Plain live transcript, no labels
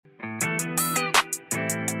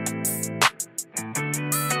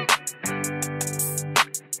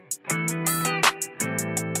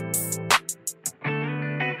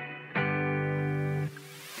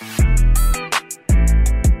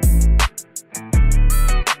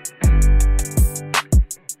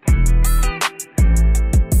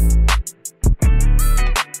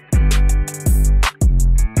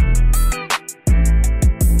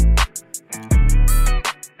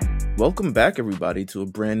Welcome back, everybody, to a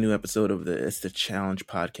brand new episode of the It's the Challenge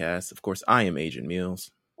podcast. Of course, I am Agent Meals.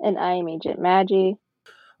 And I am Agent Maggie.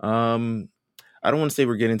 I don't want to say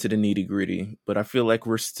we're getting to the nitty gritty, but I feel like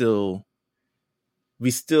we still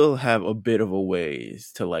have a bit of a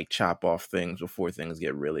ways to like chop off things before things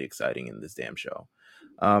get really exciting in this damn show.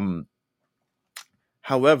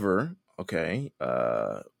 However,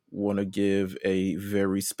 want to give a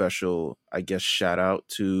very special, I guess, shout out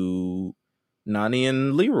to Nany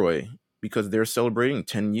and Leroy because they're celebrating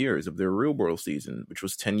 10 years of their Real World season, which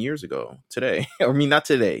was 10 years ago today. I mean, not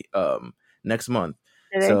today, next month.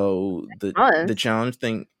 Today? So the challenge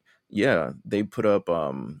thing, yeah, they put up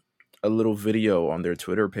a little video on their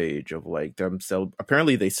Twitter page of like them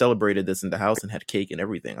apparently they celebrated this in the house and had cake and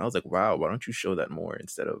everything. I was like, wow, why don't you show that more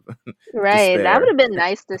instead of right? despair? That would have been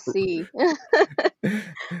nice to see.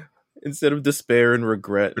 Instead of despair and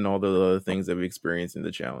regret and all the other things that we experienced in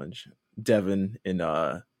the challenge. Devin in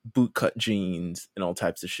bootcut jeans and all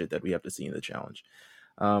types of shit that we have to see in the challenge.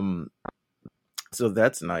 So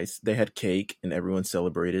that's nice. They had cake and everyone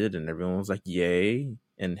celebrated and everyone was like, yay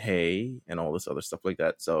and hey and all this other stuff like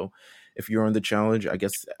that. So if you're on the challenge, I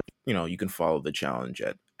guess, you can follow the challenge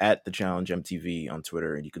at the challenge MTV on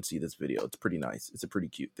Twitter and you can see this video. It's pretty nice. It's a pretty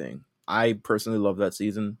cute thing. I personally love that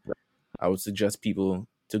season. I would suggest people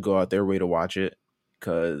to go out their way to watch it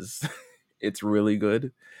because it's really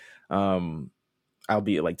good.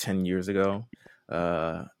 Albeit like 10 years ago.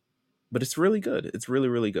 But it's really good. It's really,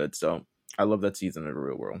 really good. So I love that season of The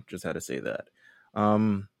Real World. Just had to say that.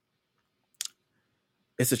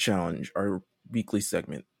 It's a challenge. Our weekly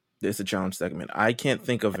segment. It's a challenge segment. I can't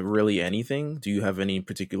think of really anything. Do you have any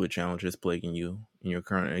particular challenges plaguing you in your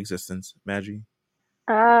current existence, Maggie?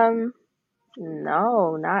 No,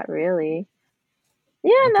 not really.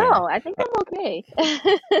 Yeah, okay. No, I think I'm okay.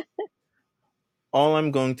 All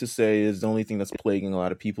I'm going to say is the only thing that's plaguing a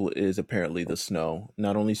lot of people is apparently the snow.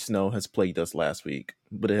 Not only snow has plagued us last week,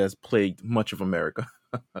 but it has plagued much of America.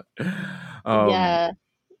 Yeah,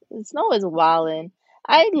 the snow is wildin'.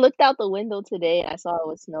 I looked out the window today and I saw it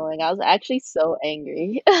was snowing. I was actually so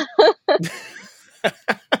angry.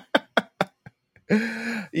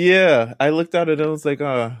 Yeah, I looked out and I was like,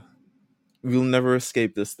 we'll never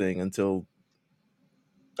escape this thing until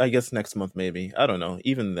I guess next month, maybe. I don't know.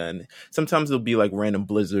 Even then, sometimes it'll be like random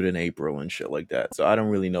blizzard in April and shit like that. So I don't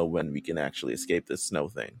really know when we can actually escape this snow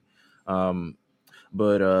thing.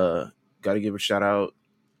 But got to give a shout out.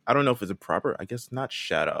 I don't know if it's a proper, I guess not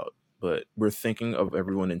shout out, but we're thinking of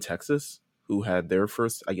everyone in Texas who had their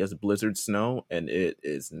first, I guess, blizzard snow, and it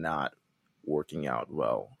is not working out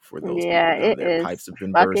well for those people down there. Pipes have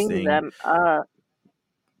been bursting. Them up.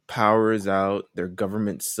 Power is out. Their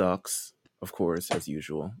government sucks. Of course, as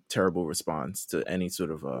usual, terrible response to any sort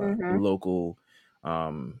of local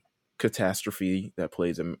catastrophe that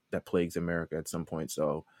plagues America at some point.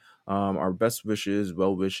 So our best wishes,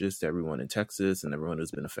 well wishes to everyone in Texas and everyone who's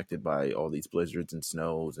been affected by all these blizzards and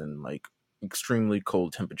snows and like extremely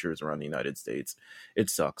cold temperatures around the United States. It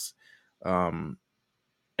sucks. And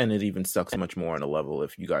it even sucks much more on a level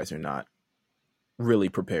if you guys are not really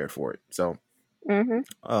prepared for it. So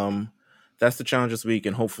that's the challenge this week,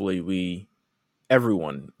 and hopefully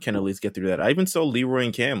everyone can at least get through that. I even saw Leroy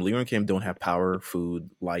and Cam. Leroy and Cam don't have power, food,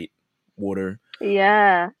 light, water.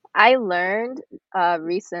 Yeah, I learned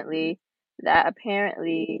recently that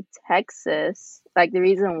apparently Texas, like the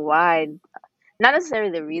reason why, not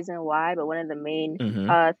necessarily the reason why, but one of the main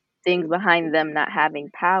things behind them not having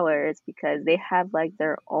power is because they have like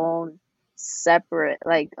their own separate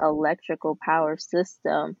like electrical power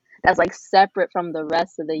system that's like separate from the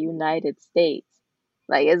rest of the United States.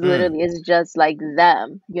 Like it's literally, it's just like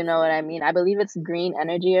them, you know what I mean? I believe it's green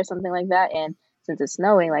energy or something like that. And since it's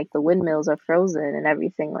snowing, like the windmills are frozen and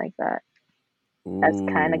everything like that. Ooh. That's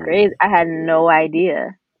kind of crazy. I had no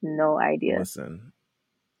idea. Listen,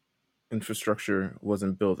 infrastructure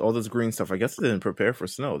wasn't built. All this green stuff, I guess they didn't prepare for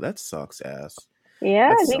snow. That sucks ass.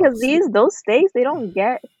 Yeah, because those states, they don't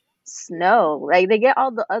get snow. Like they get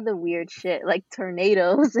all the other weird shit like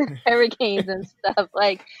tornadoes and hurricanes and stuff.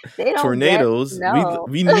 Like they don't tornadoes get snow.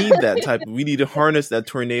 We need that type. We need to harness that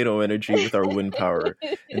tornado energy with our wind power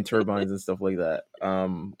and turbines and stuff like that.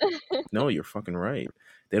 No, you're fucking right.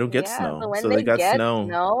 They don't get snow. So they got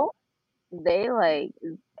snow. They like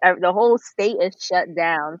the whole state is shut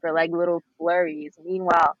down for like little flurries.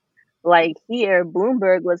 Meanwhile, like here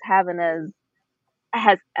Bloomberg was having us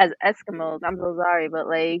as Eskimos. I'm so sorry, but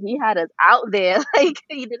like he had us out there. Like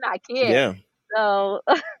he did not care. Yeah. So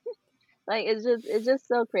like it's just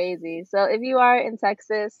so crazy. So if you are in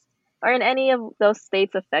Texas or in any of those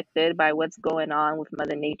states affected by what's going on with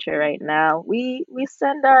Mother Nature right now, we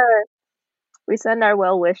send our we send our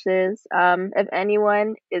well wishes. If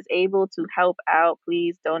anyone is able to help out,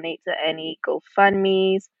 please donate to any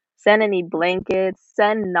GoFundMe's, send any blankets,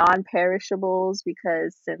 send non-perishables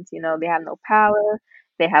because since they have no power,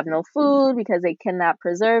 they have no food because they cannot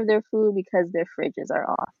preserve their food because their fridges are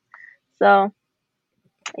off. So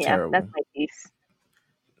yeah, that's Terrible. my piece.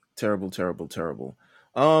 Terrible.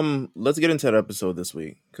 Let's get into that episode this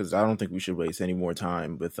week because I don't think we should waste any more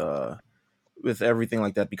time with everything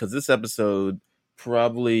like that because this episode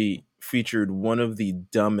probably featured one of the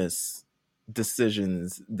dumbest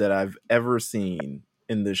decisions that I've ever seen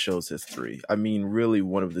in this show's history. I mean, really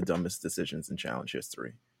one of the dumbest decisions in challenge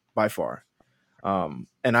history by far. And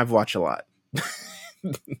I've watched a lot.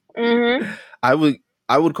 Mm-hmm.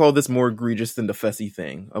 I would call this more egregious than the Fessy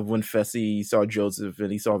thing of when Fessy saw Joseph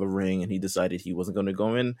and he saw the ring and he decided he wasn't going to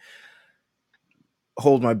go in.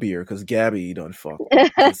 Hold my beer because Gabby done fucked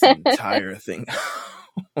this entire thing.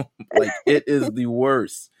 Like it is the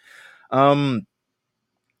worst.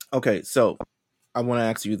 Okay, so I want to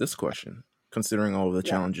ask you this question. Considering all of the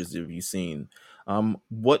challenges that you've seen,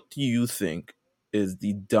 what do you think is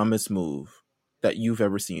the dumbest move that you've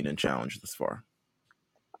ever seen in challenge this far?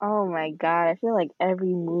 Oh my God, I feel like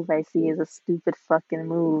every move I see is a stupid fucking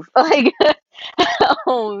move. Like,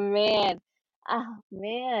 oh man. Oh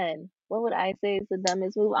man. What would I say is the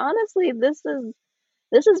dumbest move? Honestly, this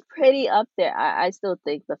is pretty up there. I still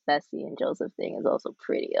think the Fessy and Joseph thing is also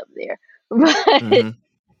pretty up there. But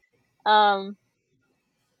um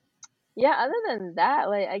yeah, other than that,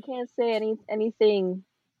 like I can't say anything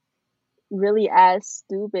really as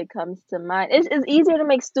stupid comes to mind. It's easier to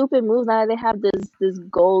make stupid moves now that they have this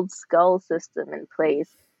gold skull system in place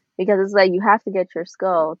because it's like you have to get your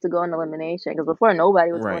skull to go in elimination because before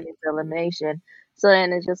nobody was going Right. into elimination. So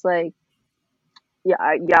then it's just like yeah,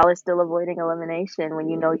 y'all are still avoiding elimination when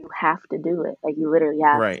you know you have to do it. Like you literally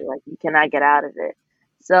have Right. to. Like you cannot get out of it.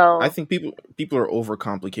 I So think people are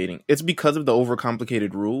overcomplicating. It's because of the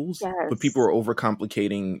overcomplicated rules, but people yes, are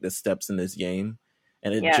overcomplicating the steps in this game,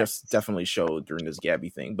 and it yes, just definitely showed during this Gabby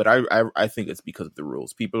thing. But I think it's because of the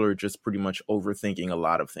rules. People are just pretty much overthinking a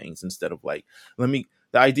lot of things instead of like, let me.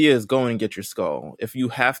 The idea is go and get your skull. If you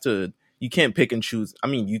have to, you can't pick and choose. I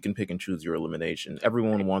mean, you can pick and choose your elimination.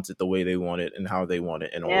 Everyone wants it the way they want it and how they want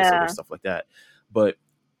it and all this other yeah, stuff like that. But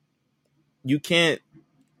you can't,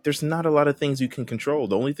 there's not a lot of things you can control.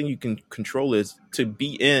 The only thing you can control is to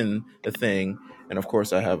be in the thing. And of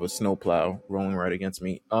course, I have a snowplow rolling right against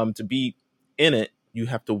me. To be in it, you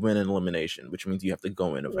have to win an elimination, which means you have to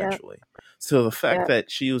go in yeah, eventually. So the fact yeah.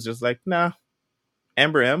 that she was just like, nah,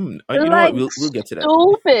 Amber M, It's you know what? like We'll get to that.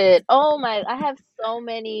 stupid. Oh my! I have so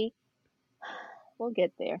many. We'll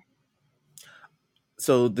get there.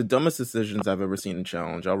 So the dumbest decisions I've ever seen in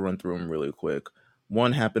challenge, I'll run through them really quick.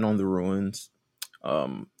 One happened on the ruins.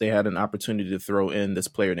 They had an opportunity to throw in this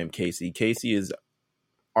player named Casey. Casey is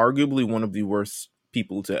arguably one of the worst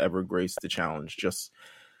people to ever grace the challenge. Just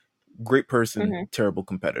great person, Mm-hmm. terrible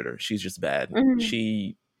competitor. She's just bad. Mm-hmm.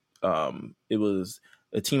 She, it was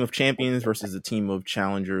a team of champions versus a team of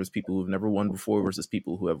challengers, people who've never won before versus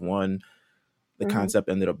people who have won. The Mm-hmm. concept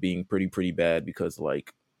ended up being pretty bad because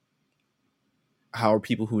like, how are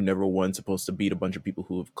people who never won supposed to beat a bunch of people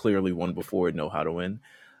who have clearly won before and know how to win?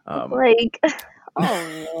 Like, oh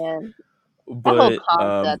man, that whole But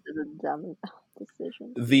concept is a dumb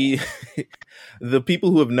decision. the the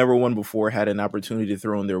people who have never won before had an opportunity to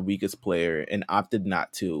throw in their weakest player and opted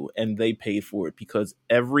not to, and they paid for it because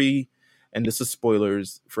and this is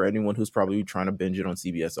spoilers for anyone who's probably trying to binge it on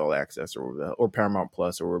CBS All Access or Paramount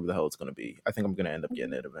Plus or wherever the hell it's going to be. I think I'm going to end up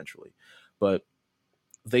getting it eventually, but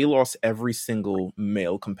they lost every single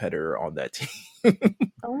male competitor on that team.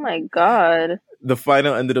 Oh my God. The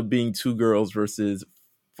final ended up being 2 girls versus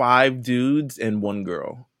 5 dudes and 1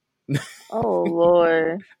 girl. Oh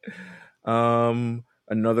Lord.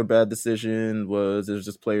 Another bad decision was there's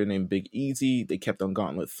this player named Big Easy. They kept on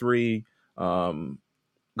Gauntlet 3.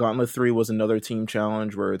 Gauntlet 3 was another team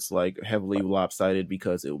challenge where it's like heavily lopsided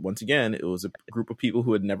because once again, it was a group of people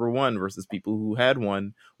who had never won versus people who had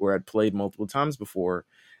won or had played multiple times before.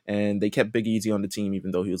 And they kept Big Easy on the team,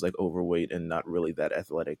 even though he was like overweight and not really that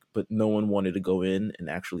athletic. But no one wanted to go in and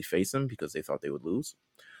actually face him because they thought they would lose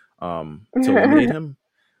to eliminate him.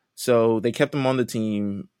 So they kept him on the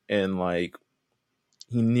team, and like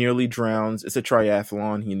he nearly drowns. It's a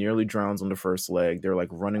triathlon. He nearly drowns on the first leg. They're like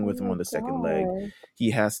running with him on the second leg. He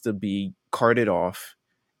has to be carted off,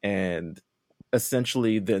 and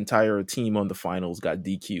essentially the entire team on the finals got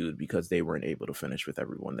DQ'd because they weren't able to finish with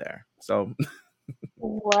everyone there. So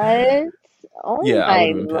What? Oh yeah,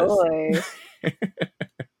 I would my have been Lord.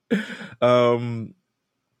 pissed.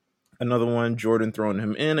 Another one, Jordan throwing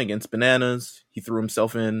him in against Bananas. He threw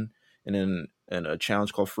himself in a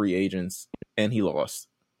challenge called Free Agents, and he lost.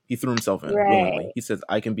 He threw himself in willingly. Right. He says,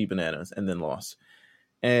 "I can beat Bananas," and then lost.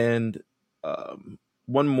 And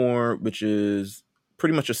one more, which is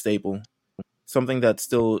pretty much a staple, something that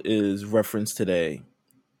still is referenced today.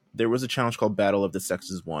 There was a challenge called Battle of the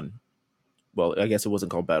Sexes 1. Well, I guess it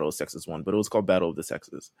wasn't called Battle of Sexes 1, but it was called Battle of the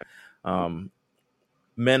Sexes.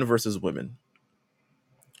 Men versus women.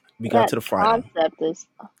 We got to the final. Concept is,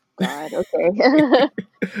 oh God, okay.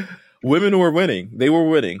 Women were winning. They were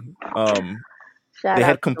winning. They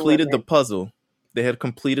had completed the puzzle.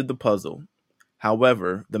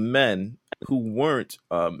 However, the men who weren't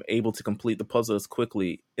able to complete the puzzle as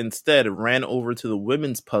quickly instead ran over to the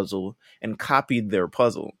women's puzzle and copied their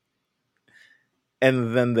puzzle.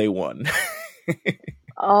 And then they won.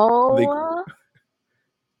 Oh,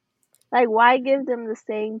 like why give them the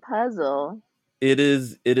same puzzle? It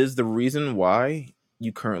is the reason why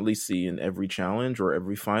you currently see in every challenge or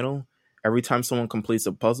every final, every time someone completes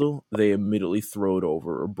a puzzle, they immediately throw it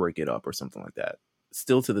over or break it up or something like that.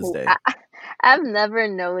 Still to this day. I've never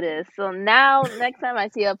noticed. So now, next time I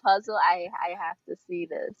see a puzzle, I have to see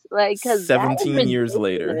this. Like, because 17 years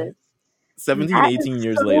later. 17, 18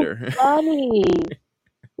 years later. Funny.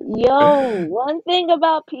 Yo, one thing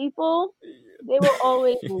about people, they will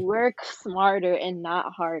always work smarter and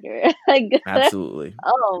not harder. Like, absolutely.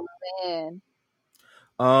 Oh man.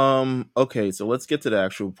 Okay, so let's get to the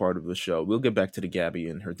actual part of the show. We'll get back to the Gabby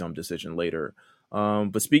and her dumb decision later.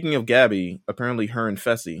 But speaking of Gabby, apparently her and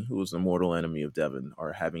Fessy, who was the mortal enemy of Devin,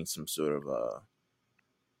 are having some sort of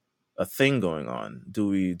a thing going on. Do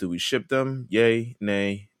we ship them? Yay,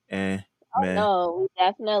 nay, meh. No, we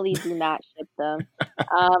definitely do not ship them.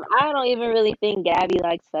 I don't even really think Gabby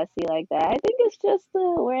likes Fessy like that. I think it's just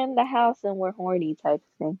we're in the house and we're horny type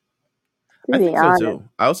thing. I think so too.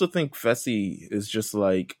 I also think Fessy is just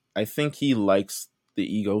like, I think he likes the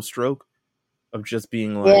ego stroke of just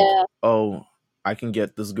being like, oh, I can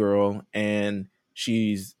get this girl and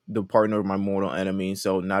she's the partner of my mortal enemy.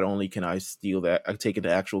 So not only can I steal that, I take it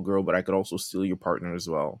the actual girl, but I could also steal your partner as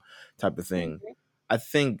well, type of thing. Mm-hmm. I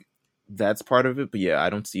think that's part of it. But yeah, I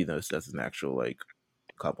don't see this as an actual like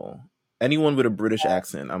couple. Anyone with a British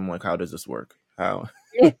accent, I'm like, how does this work? How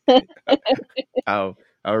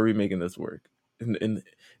are we making this work in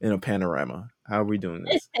a panorama? How are we doing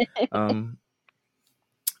this?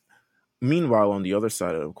 Meanwhile, on the other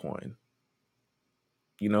side of the coin,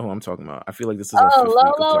 you know who I'm talking about. I feel like this is our fifth week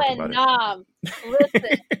of talking about Nam.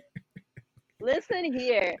 Listen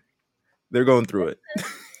here. They're going through it.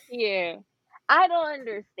 Here, I don't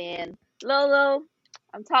understand, Lolo.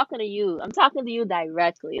 I'm talking to you. I'm talking to you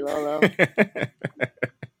directly, Lolo.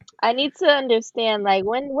 I need to understand, like,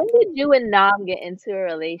 when did you and Nam get into a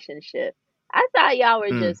relationship? I thought y'all were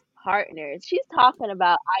just partners. She's talking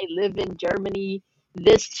about, I live in Germany.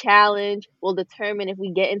 This challenge will determine if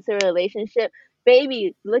we get into a relationship.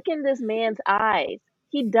 Baby, look in this man's eyes.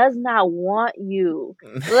 He does not want you.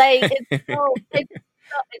 Like, it's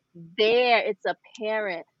there. It's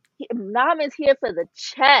apparent. Nam is here for the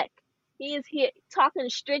check. He is here talking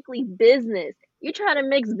strictly business. You trying to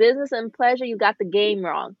mix business and pleasure, you got the game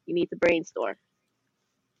wrong. You need to brainstorm.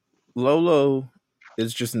 Lolo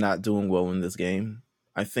is just not doing well in this game.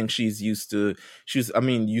 I think you see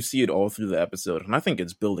it all through the episode, and I think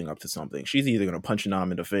it's building up to something. She's either going to punch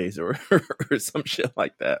Nam in the face or some shit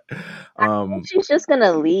like that. I think she's just going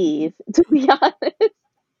to leave, to be honest.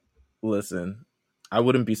 Listen, I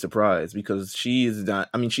wouldn't be surprised because she's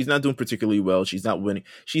not doing particularly well. She's not winning.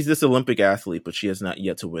 She's this Olympic athlete, but she has not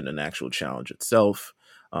yet to win an actual challenge itself.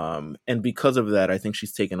 And because of that, I think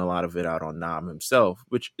she's taken a lot of it out on Nam himself,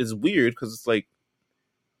 which is weird because it's like,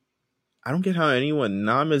 I don't get how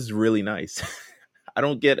Nam is really nice. I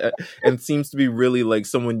don't get it, and seems to be really like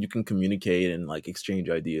someone you can communicate and like exchange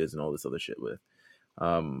ideas and all this other shit with.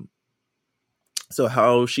 So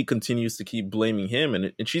how she continues to keep blaming him,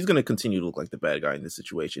 and she's going to continue to look like the bad guy in this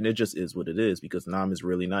situation. It just is what it is because Nam is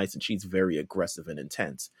really nice and she's very aggressive and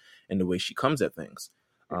intense in the way she comes at things.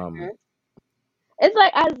 It's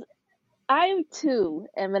like I too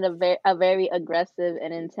am a very aggressive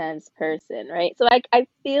and intense person, right? So I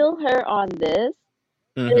feel her on this.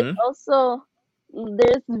 But it's also,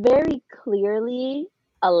 there's very clearly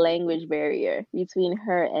a language barrier between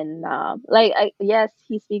her and Nam. Like, yes,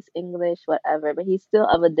 he speaks English, whatever, but he's still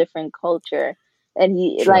of a different culture. And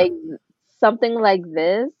he, like, something like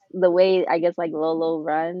this, the way, I guess, like, Lolo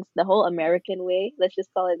runs, the whole American way, let's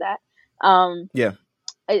just call it that.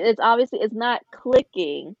 It's obviously, it's not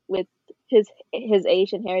clicking with his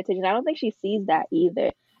Asian heritage. And I don't think she sees that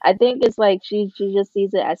either. I think it's like, she just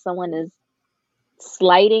sees it as someone is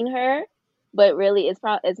slighting her, but really it's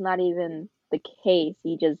not even the case.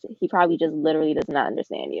 He probably just literally does not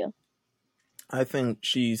understand you. I think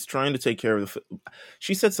she's trying to take care of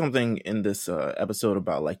she said something in this episode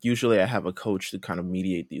about like usually I have a coach to kind of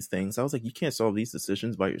mediate these things. I was like, you can't solve these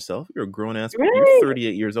decisions by yourself. You're a grown ass. You're Right?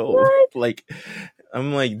 38 years old. What? Like,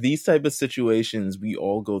 I'm like, these type of situations we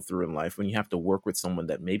all go through in life when you have to work with someone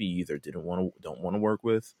that maybe you either don't want to work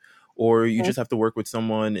with, or you just have to work with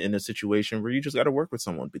someone in a situation where you just got to work with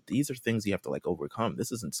someone. But these are things you have to like overcome.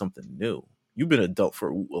 This isn't something new. You've been adult for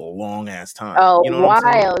a long ass time. Oh, You know what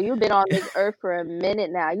I'm saying? You've been on this earth for a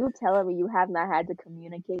minute now. You telling me you have not had to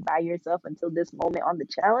communicate by yourself until this moment on the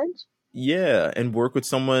challenge? Yeah, and work with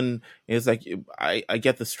someone is like I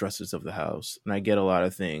get the stresses of the house and I get a lot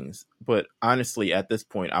of things, but honestly at this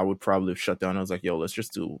point I would probably have shut down. I was like, yo, let's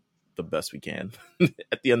just do the best we can.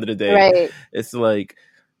 At the end of the day, Right. it's like,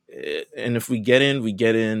 and if we get in, we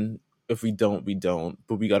get in. If we don't, we don't.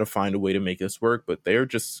 But we got to find a way to make this work. But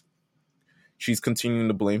she's continuing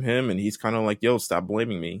to blame him, and he's kind of like, yo, stop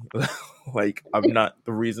blaming me. Like, I'm not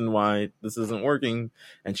the reason why this isn't working.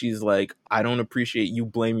 And she's like, I don't appreciate you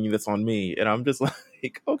blaming this on me. And I'm just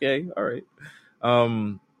like, okay, all right.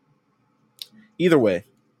 Either way,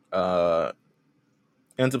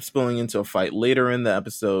 ends up spilling into a fight later in the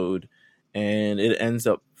episode, and it ends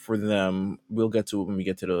up for them, we'll get to it when we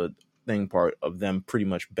get to the thing part of them pretty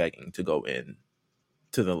much begging to go in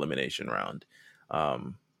to the elimination round.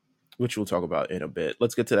 Which we'll talk about in a bit.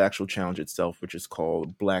 Let's get to the actual challenge itself, which is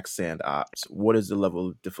called Black Sand Ops. What is the level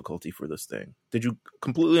of difficulty for this thing? Did you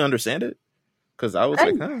completely understand it? Because I was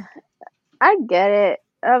like, huh. I get it,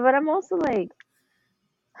 but I'm also like,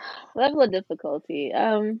 level of difficulty.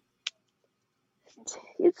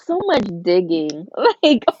 It's so much digging.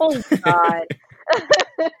 Like, oh God.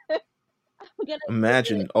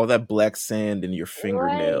 Imagine all that black sand in your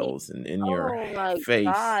fingernails right. and in your face.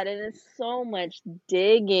 God, and it's so much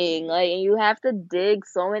digging. Like, and you have to dig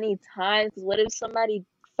so many times. What if somebody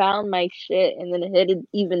found my shit and then hit it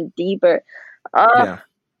even deeper? Yeah.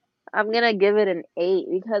 I'm gonna give it an 8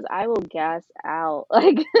 because I will gas out.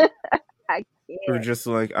 Like, I can't. We're just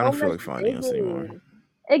like, I don't feel like finding us anymore.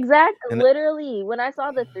 Exactly. And literally, when I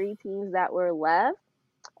saw the 3 teams that were left,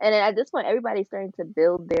 and at this point, everybody's starting to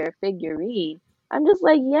build their figurine. I'm just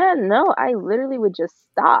like, yeah, no, I literally would just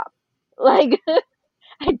stop. Like,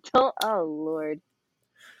 I don't, oh, Lord.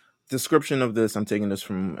 Description of this, I'm taking this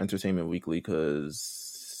from Entertainment Weekly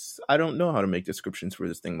because I don't know how to make descriptions for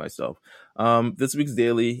this thing myself. This week's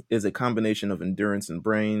daily is a combination of endurance and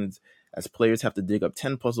brains, as players have to dig up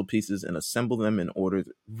 10 puzzle pieces and assemble them in order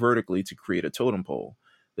vertically to create a totem pole.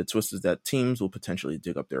 The twist is that teams will potentially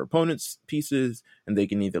dig up their opponent's pieces, and they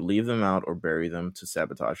can either leave them out or bury them to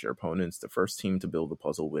sabotage their opponents. The first team to build the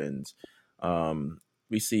puzzle wins.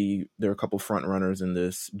 We see there are a couple front runners in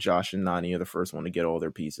this. Josh and Nany are the first one to get all their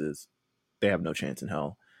pieces. They have no chance in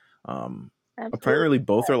hell. Apparently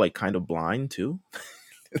both are like kind of blind too.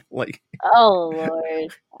 Like, oh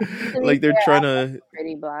Lord. Like they're trying to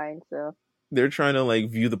pretty blind, so they're trying to like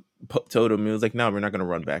view the totem. It was like, no, we're not going to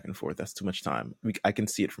run back and forth. That's too much time. I can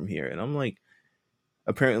see it from here. And I'm like,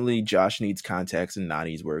 apparently Josh needs contacts and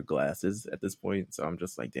Nany's wear glasses at this point. So I'm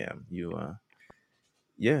just like, damn, you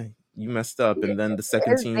messed up. And then the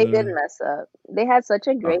second team, they did mess up. They had such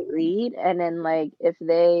a great lead, and then like if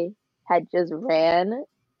they had just ran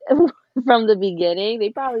from the beginning, they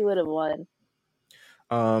probably would have won.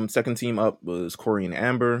 Second team up was Corey and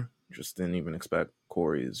Amber. Just didn't even expect.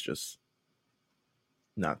 Corey is just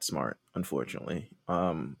not smart, unfortunately.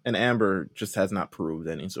 And Amber just has not proved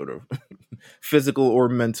any sort of physical or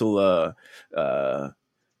mental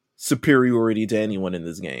superiority to anyone in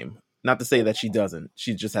this game. Not to say that she doesn't.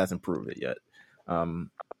 She just hasn't proved it yet.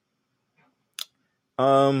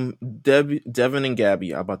 Devin and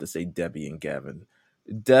Gabby. I'm about to say Debbie and Gavin.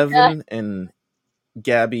 Devin and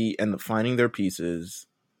Gabby and finding their pieces,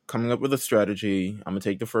 coming up with a strategy. I'm gonna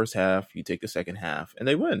take the first half, you take the second half, and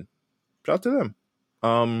they win. Shout out to them.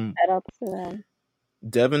 Shout out to them.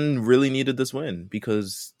 Devin really needed this win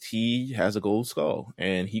because he has a gold skull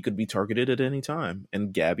and he could be targeted at any time.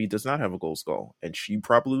 And Gabby does not have a gold skull and she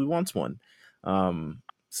probably wants one.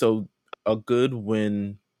 So a good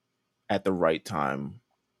win at the right time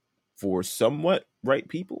for somewhat right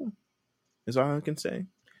people is all I can say.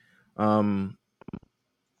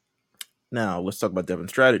 Now let's talk about Devin's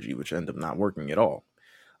strategy, which ended up not working at all.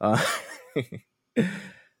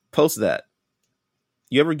 Post that.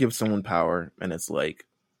 You ever give someone power and it's like,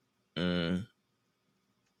 you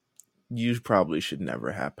probably should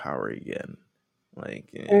never have power again. Like,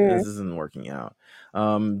 this isn't working out.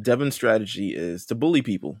 Devin's strategy is to bully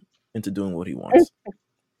people into doing what he wants.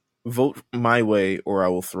 vote my way or I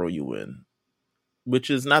will throw you in, which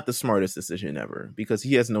is not the smartest decision ever because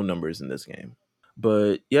he has no numbers in this game.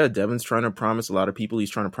 But yeah, Devin's trying to promise a lot of people.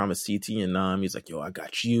 He's trying to promise CT and Nam. He's like, yo, I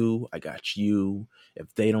got you. I got you.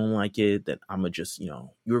 If they don't like it, then I'm going to just,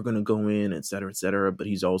 you're going to go in, et cetera, et cetera. But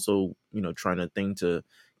he's also, trying to think to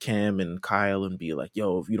Cam and Kyle and be like,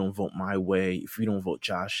 yo, if you don't vote my way, if you don't vote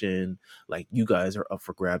Josh in, like, you guys are up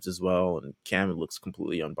for grabs as well. And Cam looks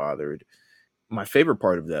completely unbothered. My favorite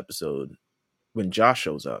part of the episode, when Josh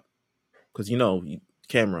shows up, because,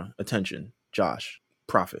 camera, attention, Josh,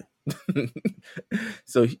 profit.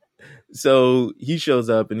 so he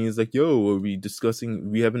shows up and he's like, yo, are we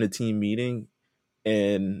having a team meeting?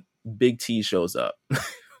 And Big T shows up.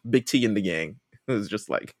 Big T in the gang. It was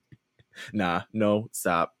just like, nah, no,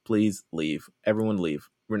 stop, please leave, everyone leave,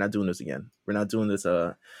 we're not doing this again, we're not doing this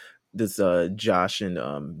Josh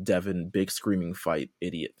and Devin big screaming fight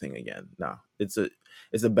idiot thing again. Nah, it's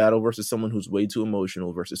a battle versus someone who's way too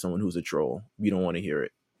emotional versus someone who's a troll. We don't want to hear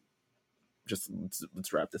it. Just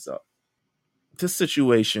let's wrap this up. This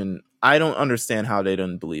situation, I don't understand how they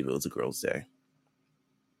didn't believe it was a girl's day.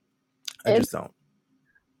 I just don't.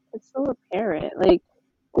 It's so apparent. Like,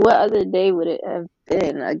 what other day would it have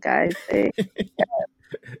been a guy's day?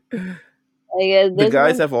 The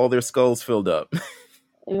guys have all their skulls filled up.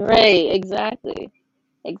 Right, exactly.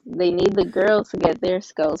 Like, they need the girls to get their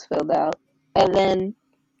skulls filled out, and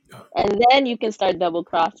then you can start double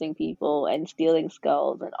crossing people and stealing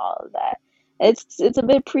skulls and all of that. It's a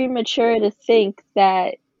bit premature to think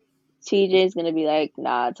that TJ is gonna be like,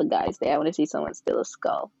 nah, it's a guy's day. I want to see someone steal a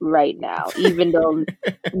skull right now, even though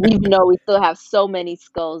we still have so many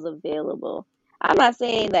skulls available. I'm not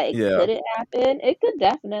saying that it couldn't happen. It could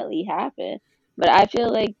definitely happen, but I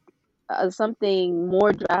feel like something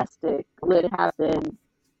more drastic would happen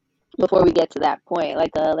before we get to that point,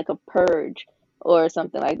 like a purge or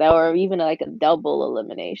something like that, or even like a double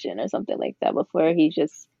elimination or something like that, before he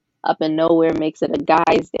just up and nowhere makes it a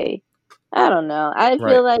guy's day. I don't know. I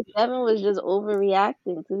feel like Devin was just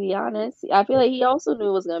overreacting, to be honest. I feel like he also knew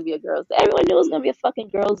it was going to be a girl's day. Everyone knew it was going to be a fucking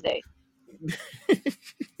girl's day.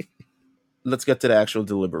 Let's get to the actual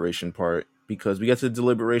deliberation part, because we get to the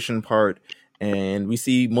deliberation part and we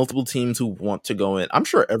see multiple teams who want to go in. I'm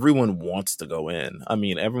sure everyone wants to go in. I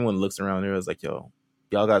mean, everyone looks around there and is like, yo,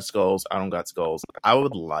 y'all got skulls. I don't got skulls. I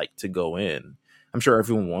would like to go in. I'm sure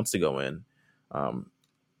everyone wants to go in.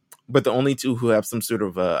 But the only two who have some sort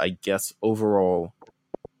of, I guess, overall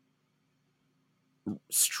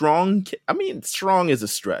strong. I mean, strong is a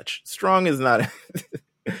stretch. Strong is not.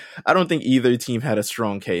 I don't think either team had a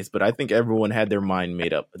strong case, but I think everyone had their mind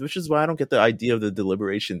made up, which is why I don't get the idea of the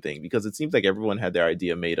deliberation thing, because it seems like everyone had their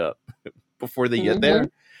idea made up before they get there.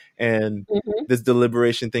 And this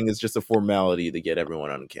deliberation thing is just a formality to get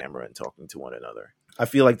everyone on camera and talking to one another. I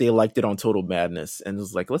feel like they liked it on Total Madness and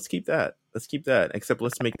was like, let's keep that. Except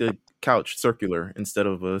let's make the couch circular instead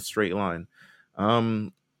of a straight line.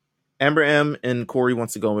 Amber M and Corey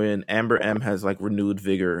wants to go in. Amber M has like renewed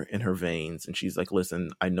vigor in her veins. And she's like, listen,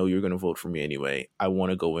 I know you're going to vote for me anyway. I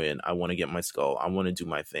want to go in. I want to get my skull. I want to do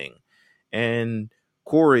my thing. And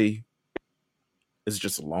Corey is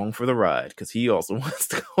just along for the ride because he also wants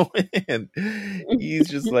to go in. He's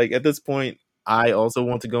just like, at this point, I also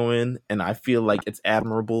want to go in. And I feel like it's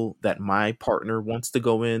admirable that my partner wants to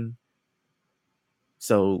go in.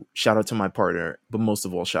 So shout out to my partner, but most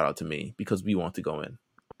of all, shout out to me because we want to go in.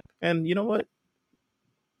 And you know what?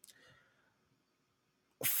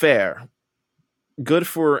 Fair. Good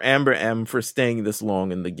for Amber M for staying this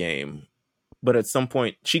long in the game. But at some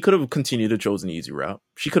point, she could have continued to choose an easy route.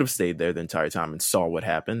 She could have stayed there the entire time and saw what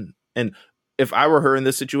happened. And if I were her in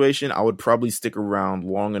this situation, I would probably stick around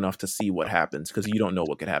long enough to see what happens, because you don't know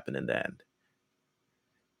what could happen in the end.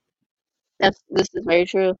 This is very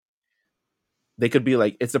true. They could be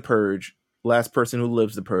like, it's a purge. Last person who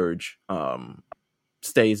lives the purge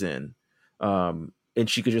stays in. And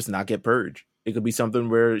she could just not get purged. It could be something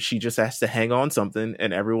where she just has to hang on something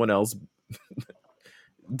and everyone else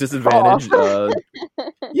disadvantage.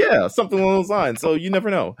 Yeah, something along those lines. So you never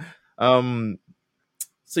know.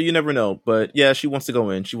 But yeah, she wants to go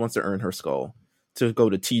in. She wants to earn her skull to go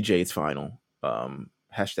to TJ's final. Hashtag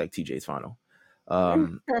TJ's final.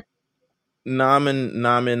 Nam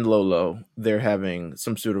and Lolo, they're having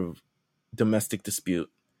some sort of domestic dispute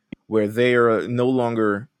where they are no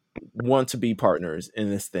longer want to be partners in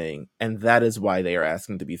this thing, and that is why they are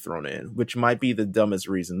asking to be thrown in, which might be the dumbest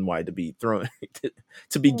reason why to be thrown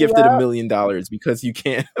to be gifted $1 million, because you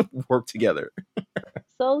can't work together.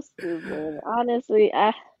 So stupid. Honestly,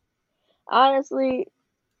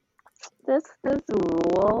 this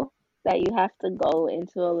rule that you have to go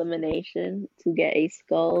into elimination to get a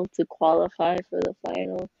skull to qualify for the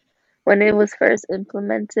final. When it was first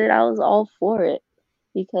implemented, I was all for it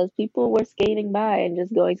because people were skating by and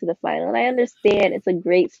just going to the final. And I understand it's a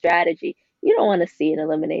great strategy. You don't want to see an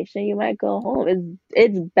elimination. You might go home.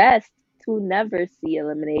 It's best to never see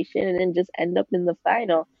elimination and then just end up in the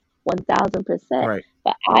final 1000%. Right.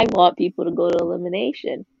 But I want people to go to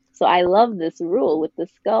elimination. So I love this rule with the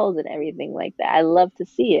skulls and everything like that. I love to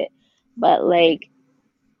see it. But like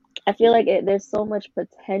I feel like there's so much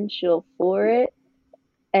potential for it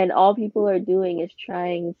and all people are doing is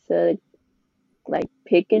trying to like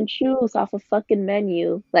pick and choose off a fucking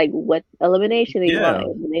menu, like what elimination Yeah.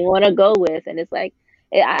 they want to go with, and it's like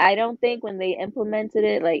I don't think when they implemented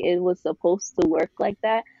it, like it was supposed to work like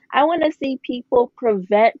that. I want to see people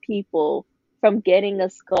prevent people from getting a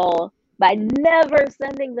skull by never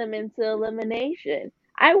sending them into elimination.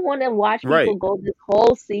 I want to watch people Right. go this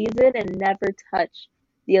whole season and never touch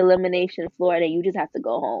the elimination floor, and then you just have to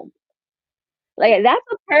go home. Like that's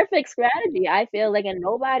a perfect strategy, I feel like, and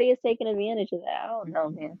nobody is taking advantage of that. I don't know,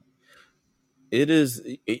 man. It is,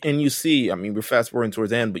 and you see, I mean, we're fast forwarding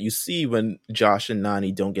towards the end, but you see when Josh and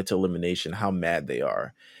Nany don't get to elimination, how mad they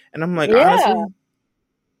are. And I'm like, Yeah, honestly,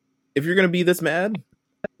 if you're gonna be this mad,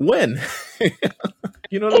 when?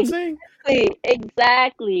 You know what I'm saying?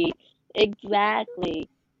 exactly, exactly.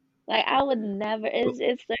 Like I would never. It's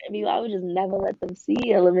certain people I would just never let them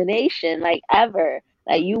see elimination, like ever.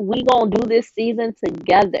 Like we gonna do this season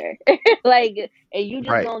together, like, and you just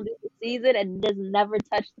Right. gonna do the season and just never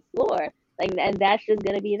touch the floor, like, and that's just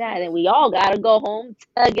gonna be that, and we all gotta go home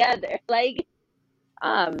together, like,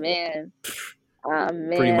 oh man. Oh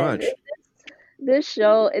Pretty man, much. this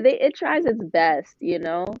show it tries its best,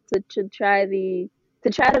 to try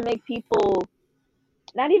to make people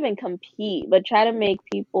not even compete, but try to make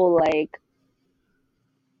people like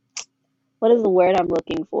what is the word I'm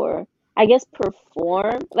looking for? I guess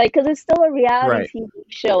perform, like, because it's still a reality Right. TV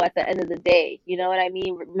show at the end of the day. You know what I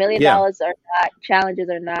mean? Million Yeah. dollars are not, challenges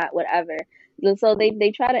are not, whatever. And so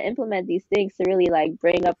they try to implement these things to really like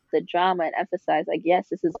bring up the drama and emphasize like yes,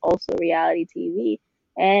 this is also reality TV.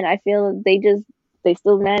 And I feel they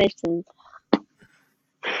still manage to.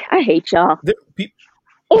 I hate y'all.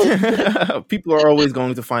 People are always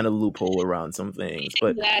going to find a loophole around some things,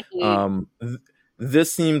 but Exactly. um,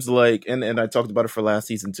 this seems like, and I talked about it for last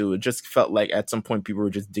season too. It just felt like at some point people were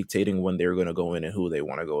just dictating when they were going to go in and who they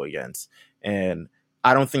want to go against, and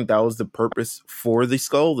I don't think that was the purpose for the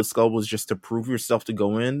skull. The skull was just to prove yourself to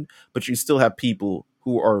go in, but you still have people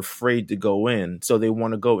who are afraid to go in, so they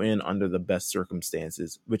want to go in under the best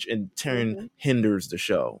circumstances, which in turn Hmm. hinders the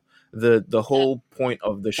show. The whole point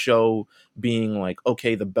of the show being like,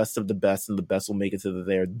 okay, the best of the best and the best will make it to the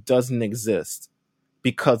there doesn't exist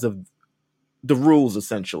because of the rules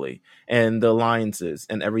essentially and the alliances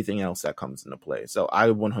and everything else that comes into play. So I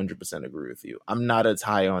 100% agree with you. I'm not as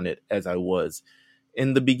high on it as I was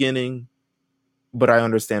in the beginning, but I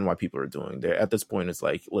understand why people are doing there. At this point, it's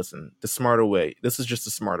like, listen, the smarter way. This is just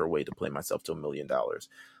a smarter way to play myself to $1 million.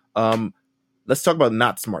 Let's talk about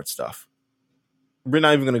not smart stuff. We're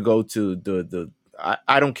not even going to go to the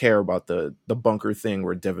I don't care about the bunker thing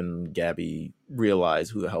where Devin and Gabby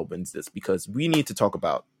realize who the hell wins this, because we need to talk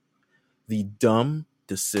about the dumb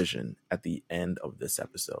decision at the end of this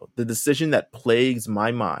episode. The decision that plagues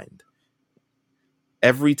my mind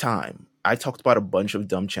every time. I talked about a bunch of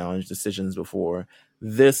dumb challenge decisions before.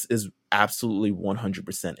 This is absolutely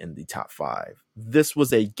 100% in the top 5. This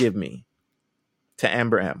was a give me to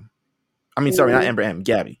Amber M. I mean, sorry, not Amber M,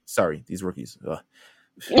 Gabby. Sorry, these rookies.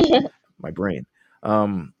 My brain.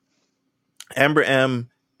 Um, Amber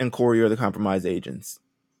M and Corey are the compromised agents.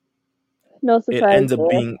 No It surprise ends up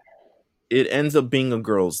there. being a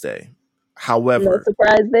girls' day. No However,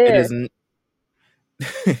 surprise it there. isn't.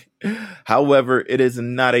 However, it is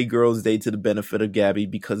not a girls' day to the benefit of Gabby,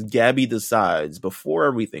 because Gabby decides before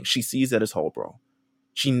everything. She sees that it's Holbro.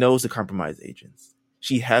 She knows the compromised agents.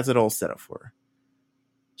 She has it all set up for her.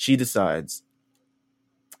 She decides,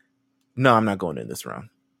 no, I'm not going in this round.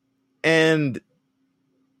 And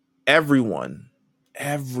everyone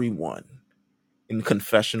in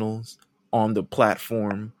confessionals, on the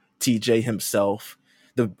platform, TJ himself,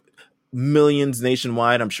 the millions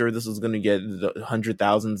nationwide. I'm sure this is going to get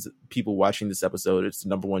 100,000 people watching this episode. It's the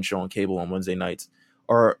number one show on cable on Wednesday nights.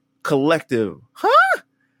 Or collective, huh?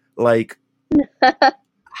 Like,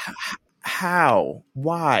 how?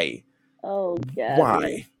 Why? Oh, Gabby.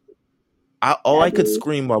 Why? All I could Gabby,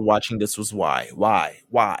 scream while watching this was why?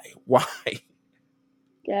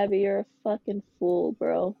 Gabby, you're a fucking fool,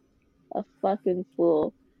 bro. A fucking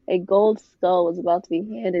fool. A gold skull was about to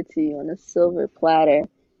be handed to you on a silver platter,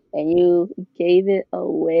 and you gave it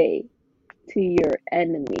away to your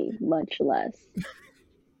enemy, much less.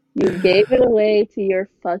 You gave it away to your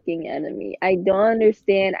fucking enemy. I don't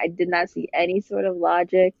understand. I did not see any sort of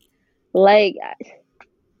logic. Like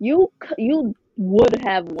you would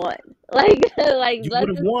have won. Like You would let's have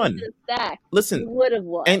just put won. it stack. You Listen, would have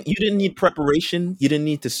won. and you didn't need preparation. You didn't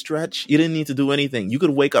need to stretch. You didn't need to do anything. You could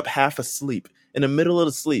wake up half asleep in the middle of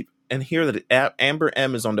the sleep and hear that Amber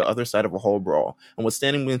M is on the other side of a whole brawl. And what's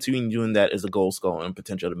standing between you and that is a gold skull and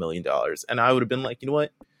potential of $1 million. And I would have been like, you know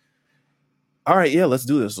what? All right, yeah, let's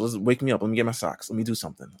do this. Let's wake me up. Let me get my socks. Let me do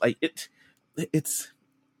something. Like it's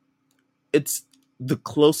the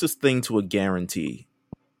closest thing to a guarantee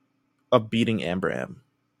of beating Amber M.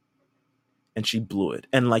 And she blew it.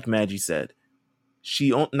 And like Maggie said,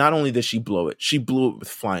 she not only did she blow it, she blew it with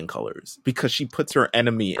flying colors because she puts her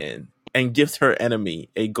enemy in and gives her enemy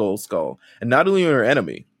a gold skull. And not only her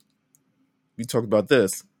enemy, we talked about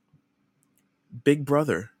this, Big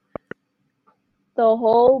Brother. The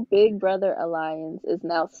whole Big Brother alliance is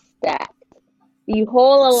now stacked. The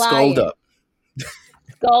whole alliance.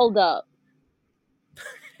 Skulled up.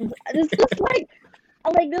 It's just like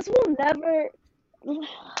this will never.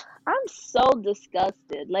 I'm so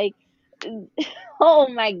disgusted. Like, oh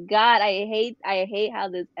my god, I hate how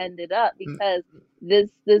this ended up because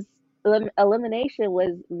this elimination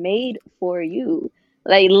was made for you,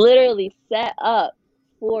 like literally set up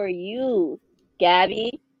for you,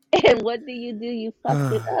 Gabby. And what do? You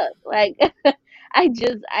fucked it up. Like, I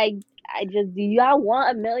just do y'all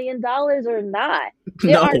want $1 million or not?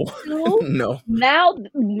 There No, are two no.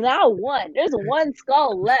 now one. There's one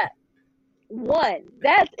skull left. One.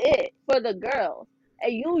 That's it for the girls.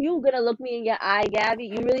 And you gonna look me in your eye, Gabby?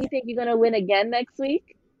 You really think you're gonna win again next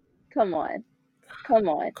week? Come on. Come You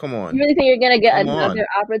on. really think you're gonna get Come another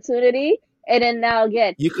on. opportunity? And then now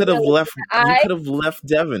again, You could have left. You could have left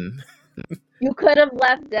Devin. You could have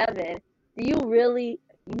left Devin. Do you really?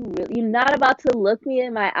 You're not about to look me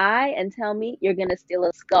in my eye and tell me you're gonna steal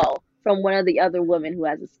a skull from one of the other women who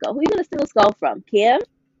has a skull. Who are you gonna steal a skull from? Kim?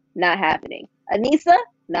 Not happening. Anissa?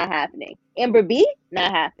 Not happening. Amber B?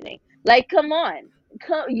 Not happening. Like, come on.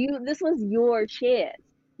 This was your chance.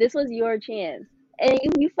 This was your chance. And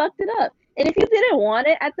you fucked it up. And if you didn't want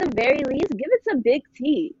it, at the very least, give it to Big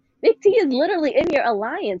T. Big T is literally in your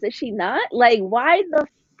alliance, is she not? Like, why the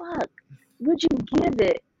fuck would you give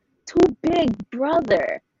it to Big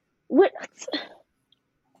Brother? What?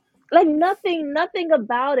 Like, nothing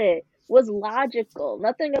about it was logical.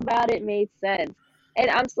 Nothing about it made sense. And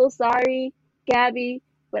I'm so sorry, Gabby,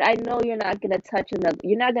 but I know you're not gonna touch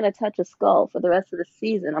a skull for the rest of the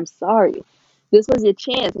season. I'm sorry. This was your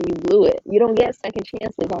chance and you blew it. You don't get second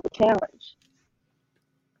chances on the challenge.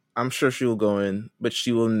 I'm sure she will go in, but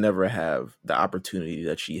she will never have the opportunity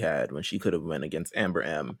that she had when she could have went against Amber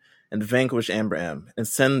M and vanquish Amber M and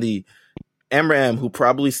send the Amber M, who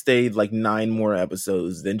probably stayed like 9 more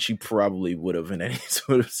episodes than she probably would have in any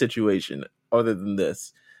sort of situation other than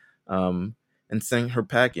this, and send her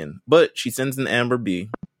pack in. But she sends in Amber B.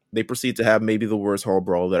 They proceed to have maybe the worst hall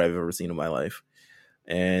brawl that I've ever seen in my life.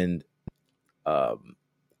 And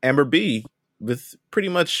Amber B, with pretty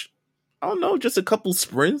much, I don't know, just a couple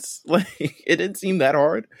sprints. Like, it didn't seem that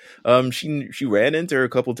hard. She ran into her a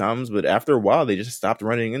couple times, but after a while, they just stopped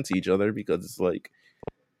running into each other because it's like,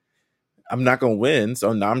 I'm not gonna win,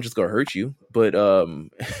 so now I'm just gonna hurt you. But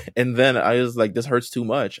and then I was like, this hurts too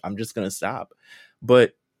much. I'm just gonna stop.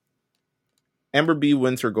 But Amber B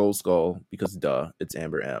wins her gold skull because it's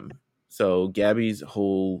Amber M. So Gabby's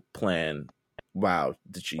whole plan, wow,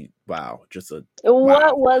 just a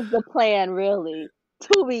What was the plan really?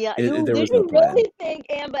 To be honest, there did was no you plan. really think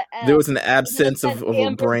Amber M? There was an absence of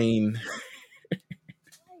a brain.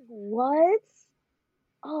 What?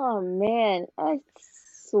 Oh man, I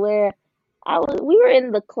swear. We were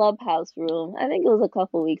in the clubhouse room. I think it was a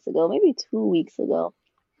couple weeks ago, maybe 2 weeks ago.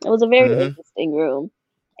 It was a very interesting room.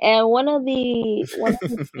 And one of the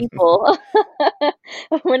people,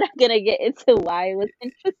 we're not gonna get into why it was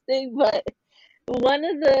interesting, but one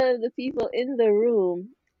of the people in the room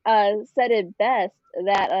said it best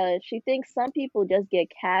that she thinks some people just get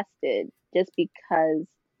casted just because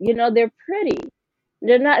they're pretty.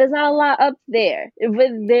 There's not a lot up there, but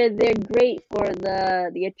they're great for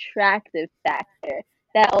the attractive factor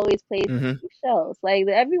that always plays in these shows. Like,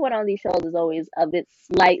 everyone on these shows is always a bit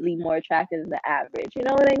slightly more attractive than the average. You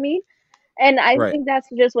know what I mean? And I think that's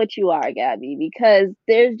just what you are, Gabby, because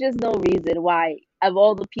there's just no reason why, of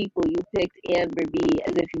all the people, you picked Amber B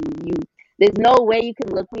as if you there's no way you can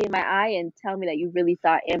look me in my eye and tell me that you really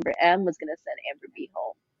thought Amber M was gonna send Amber B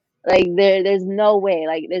home. Like, there's no way.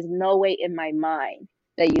 Like, there's no way in my mind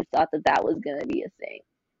that you thought that was gonna be a thing.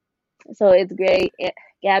 So it's great.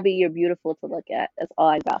 Gabby, you're beautiful to look at. That's all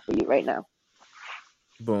I got for you right now.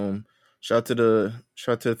 Boom. Shout to the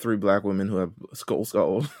 3 black women who have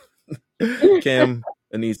skull. Cam,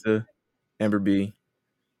 Anissa, Amber B.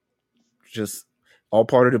 Just all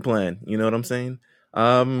part of the plan. You know what I'm saying?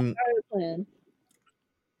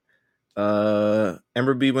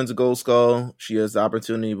 Amber B wins a gold skull. She has the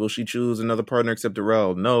opportunity. Will she choose another partner except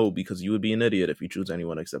Darrell? No, because you would be an idiot if you choose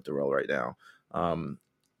anyone except Darrell right now.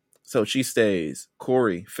 So she stays.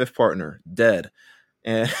 Corey, 5th partner, dead.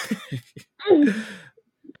 And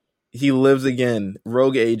he lives again.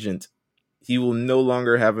 Rogue agent. He will no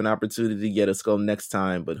longer have an opportunity to get a skull next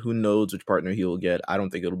time, but who knows which partner he will get. I don't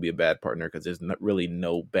think it'll be a bad partner because there's not really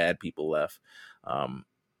no bad people left.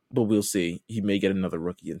 But we'll see. He may get another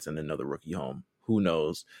rookie and send another rookie home. Who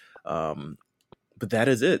knows? But that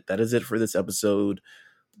is it. That is it for this episode.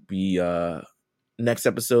 Next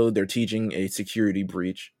episode, they're teaching a security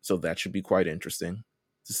breach, so that should be quite interesting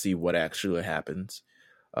to see what actually happens.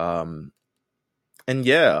 And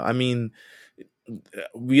yeah, I mean,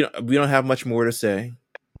 we don't have much more to say.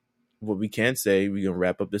 What we can say, we can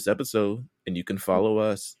wrap up this episode, and you can follow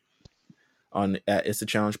us on at It's a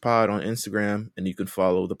Challenge Pod on Instagram, and you can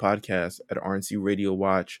follow the podcast at RNC Radio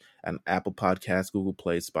Watch and Apple Podcasts, Google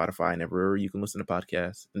Play, Spotify, and everywhere you can listen to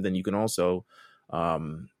podcasts. And then you can also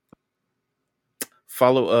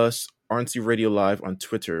follow us, RNC Radio Live, on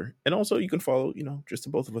Twitter, and also you can follow, just the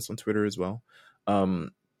both of us on Twitter as well.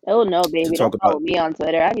 Oh no, baby! Don't follow me on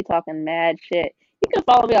Twitter. I be talking mad shit. You can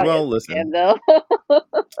follow me on Instagram, though.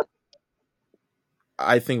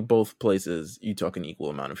 I think both places you talk an equal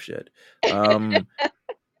amount of shit.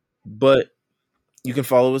 But you can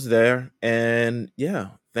follow us there. And yeah,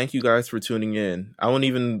 thank you guys for tuning in. I won't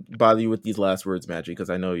even bother you with these last words, Magic, because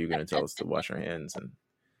I know you're going to tell us to wash our hands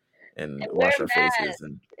and wash our faces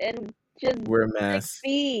and just wear masks.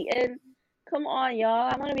 And come on,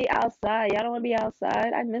 y'all. I want to be outside. Y'all don't want to be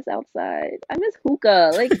outside. I miss outside. I miss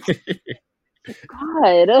hookah. Like,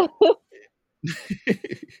 God.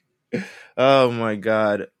 Oh my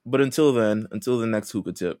God. But until the next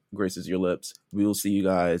hookah tip graces your lips, we will see you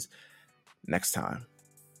guys next time.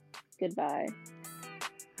 Goodbye.